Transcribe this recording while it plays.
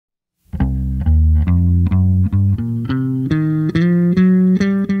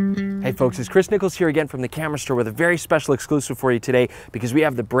folks, it's Chris Nichols here again from the camera store with a very special exclusive for you today because we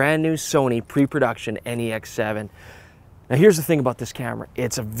have the brand new Sony pre-production NEX-7. Now here's the thing about this camera.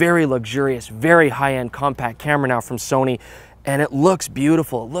 It's a very luxurious, very high-end compact camera now from Sony, and it looks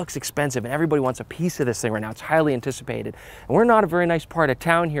beautiful, it looks expensive, and everybody wants a piece of this thing right now. It's highly anticipated. And we're not a very nice part of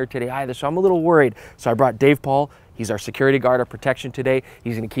town here today either, so I'm a little worried. So I brought Dave Paul. He's our security guard, our protection today.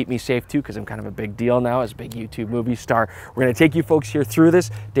 He's gonna keep me safe too because I'm kind of a big deal now as a big YouTube movie star. We're gonna take you folks here through this.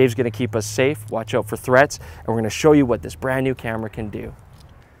 Dave's gonna keep us safe, watch out for threats, and we're gonna show you what this brand new camera can do.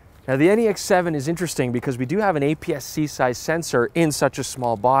 Now the NEX-7 is interesting because we do have an APS-C size sensor in such a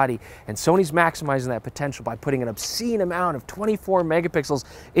small body, and Sony's maximizing that potential by putting an obscene amount of 24 megapixels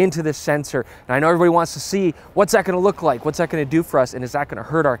into this sensor. And I know everybody wants to see what's that going to look like, what's that going to do for us, and is that going to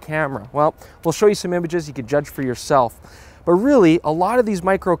hurt our camera? Well, we'll show you some images, you can judge for yourself. But really, a lot of these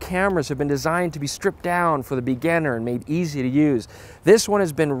micro cameras have been designed to be stripped down for the beginner and made easy to use. This one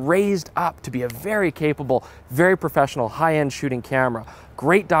has been raised up to be a very capable, very professional, high-end shooting camera.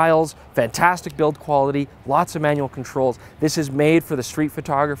 Great dials, fantastic build quality, lots of manual controls. This is made for the street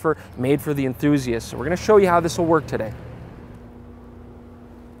photographer, made for the enthusiast. So we're going to show you how this will work today.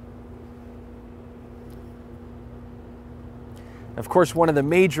 Of course, one of the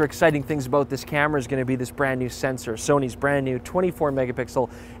major exciting things about this camera is going to be this brand new sensor, Sony's brand new 24 megapixel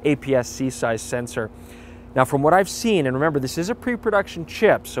APS-C size sensor. Now from what I've seen, and remember this is a pre-production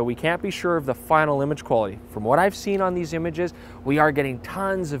chip, so we can't be sure of the final image quality. From what I've seen on these images, we are getting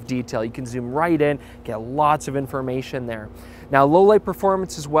tons of detail. You can zoom right in, get lots of information there. Now low light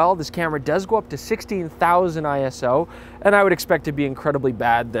performance as well, this camera does go up to 16,000 ISO, and I would expect to be incredibly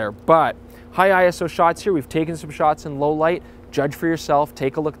bad there. But high ISO shots here, we've taken some shots in low light. Judge for yourself,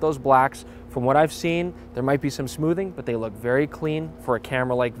 take a look at those blacks. From what I've seen, there might be some smoothing, but they look very clean for a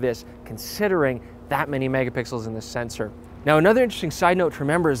camera like this, considering that many megapixels in this sensor. Now another interesting side note to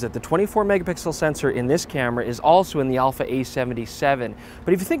remember is that the 24 megapixel sensor in this camera is also in the Alpha A77.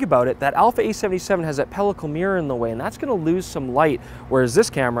 But if you think about it, that Alpha A77 has that pellicle mirror in the way, and that's going to lose some light, whereas this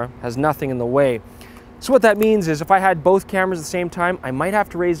camera has nothing in the way. So what that means is if I had both cameras at the same time, I might have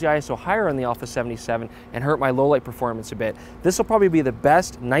to raise the ISO higher on the Alpha 77 and hurt my low light performance a bit. This will probably be the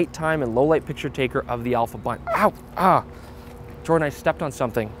best nighttime and low light picture taker of the Alpha bunch. Ow! Ah! Jordan, I stepped on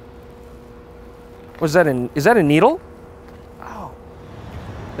something. Is that a needle? Oh.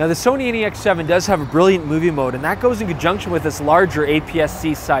 Now the Sony NEX-7 does have a brilliant movie mode, and that goes in conjunction with this larger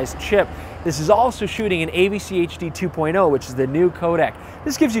APS-C sized chip. This is also shooting in AVC HD 2.0, which is the new codec.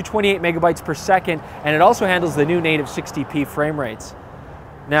 This gives you 28 megabytes per second, and it also handles the new native 60p frame rates.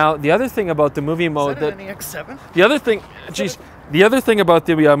 Now, the other thing about the movie mode, is that an NEX-7? The other thing about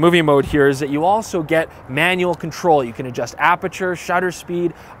the movie mode here is that you also get manual control. You can adjust aperture, shutter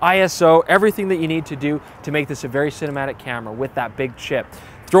speed, ISO, everything that you need to do to make this a very cinematic camera with that big chip.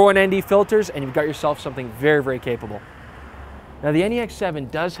 Throw in ND filters, and you've got yourself something very, very capable. Now the NEX-7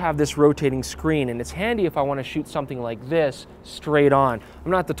 does have this rotating screen, and it's handy if I want to shoot something like this straight on.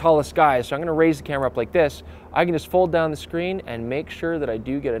 I'm not the tallest guy, so I'm going to raise the camera up like this. I can just fold down the screen and make sure that I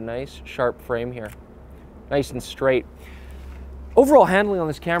do get a nice sharp frame here. Nice and straight. Overall handling on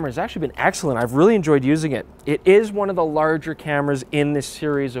this camera has actually been excellent. I've really enjoyed using it. It is one of the larger cameras in this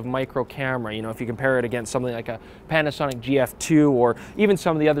series of micro camera. You know, if you compare it against something like a Panasonic GF2 or even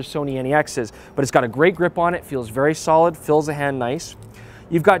some of the other Sony NEXs, but it's got a great grip on it, feels very solid, fills the hand nice.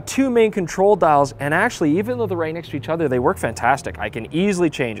 You've got two main control dials, and actually, even though they're right next to each other, they work fantastic. I can easily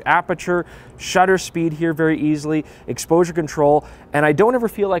change aperture, shutter speed here very easily, exposure control, and I don't ever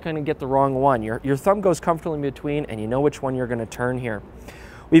feel like I'm gonna get the wrong one. Your thumb goes comfortably in between, and you know which one you're gonna turn here.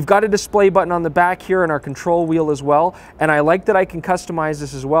 We've got a display button on the back here and our control wheel as well, and I like that I can customize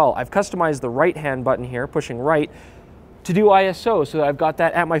this as well. I've customized the right-hand button here, pushing right, to do ISO, so that I've got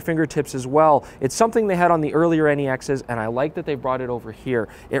that at my fingertips as well. It's something they had on the earlier NEXs, and I like that they brought it over here.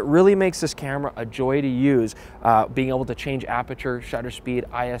 It really makes this camera a joy to use, being able to change aperture, shutter speed,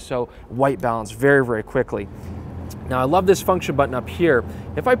 ISO, white balance very, very quickly. Now I love this function button up here.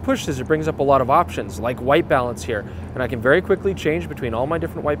 If I push this, it brings up a lot of options, like white balance here, and I can very quickly change between all my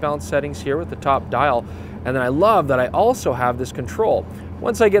different white balance settings here with the top dial. And then I love that I also have this control.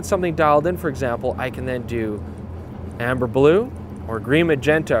 Once I get something dialed in, for example, I can then do amber blue or green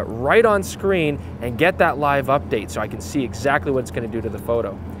magenta right on screen and get that live update so I can see exactly what it's going to do to the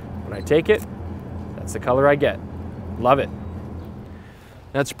photo. When I take it, that's the color I get. Love it.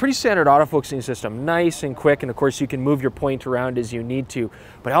 Now it's a pretty standard autofocusing system, nice and quick, and of course you can move your point around as you need to,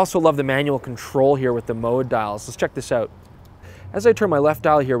 but I also love the manual control here with the mode dials. Let's check this out. As I turn my left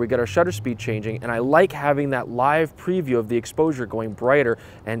dial here, we get our shutter speed changing, and I like having that live preview of the exposure going brighter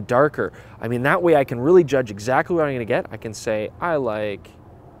and darker. I mean, that way I can really judge exactly what I'm gonna get. I can say, I like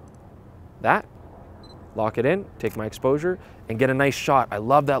that, lock it in, take my exposure, and get a nice shot. I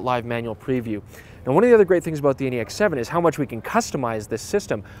love that live manual preview. Now, one of the other great things about the NEX-7 is how much we can customize this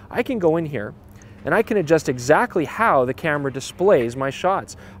system. I can go in here and I can adjust exactly how the camera displays my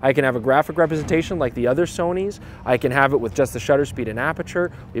shots. I can have a graphic representation like the other Sonys. I can have it with just the shutter speed and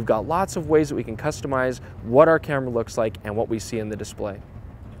aperture. We've got lots of ways that we can customize what our camera looks like and what we see in the display.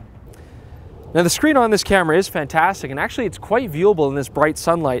 Now, the screen on this camera is fantastic, and actually it's quite viewable in this bright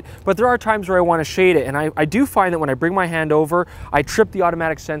sunlight, but there are times where I want to shade it, and I do find that when I bring my hand over, I trip the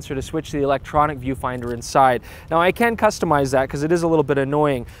automatic sensor to switch to the electronic viewfinder inside. Now, I can customize that because it is a little bit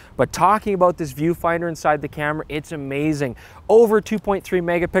annoying, but talking about this viewfinder inside the camera, it's amazing. Over 2.3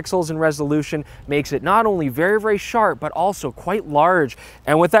 megapixels in resolution makes it not only very, very sharp, but also quite large.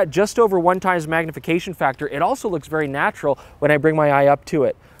 And with that just over 1x magnification factor, it also looks very natural when I bring my eye up to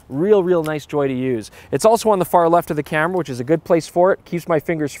it. Real nice joy to use. It's also on the far left of the camera, which is a good place for it. Keeps my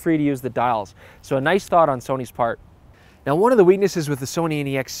fingers free to use the dials. So a nice thought on Sony's part. Now, one of the weaknesses with the Sony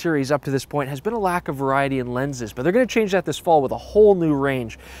NEX series up to this point has been a lack of variety in lenses, but they're going to change that this fall with a whole new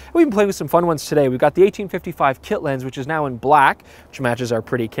range. We've been playing with some fun ones today. We've got the 1855 kit lens, which is now in black, which matches our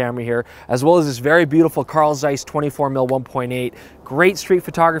pretty camera here, as well as this very beautiful Carl Zeiss 24mm 1.8. Great street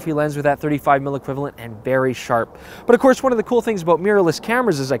photography lens with that 35mm equivalent and very sharp. But of course, one of the cool things about mirrorless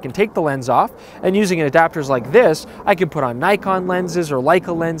cameras is I can take the lens off, and using adapters like this, I can put on Nikon lenses or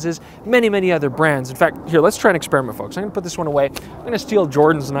Leica lenses, many other brands. In fact, here, let's try an experiment, folks. I'm going to put this one away. I'm going to steal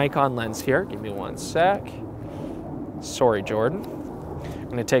Jordan's Nikon lens here. Give me one sec. Sorry, Jordan. I'm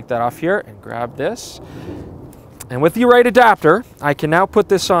going to take that off here and grab this. And with the right adapter, I can now put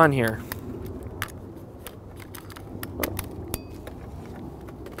this on here.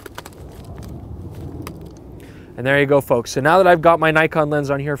 And there you go, folks. So now that I've got my Nikon lens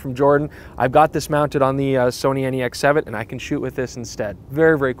on here from Jordan, I've got this mounted on the Sony NEX-7, and I can shoot with this instead.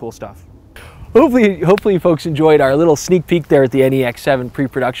 Very cool stuff. Hopefully folks enjoyed our little sneak peek there at the NEX-7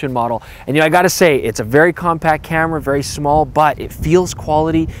 pre-production model. And you know, I gotta say, it's a very compact camera, very small, but it feels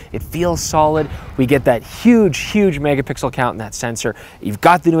quality, it feels solid. We get that huge megapixel count in that sensor. You've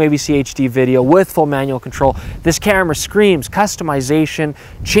got the new AVC HD video with full manual control. This camera screams customization,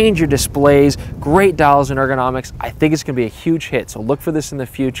 change your displays, great dials and ergonomics. I think it's gonna be a huge hit, so look for this in the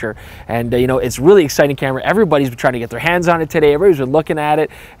future. And you know, it's a really exciting camera. Everybody's been trying to get their hands on it today. Everybody's been looking at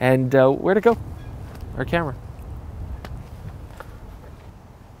it, and where to go? Our camera.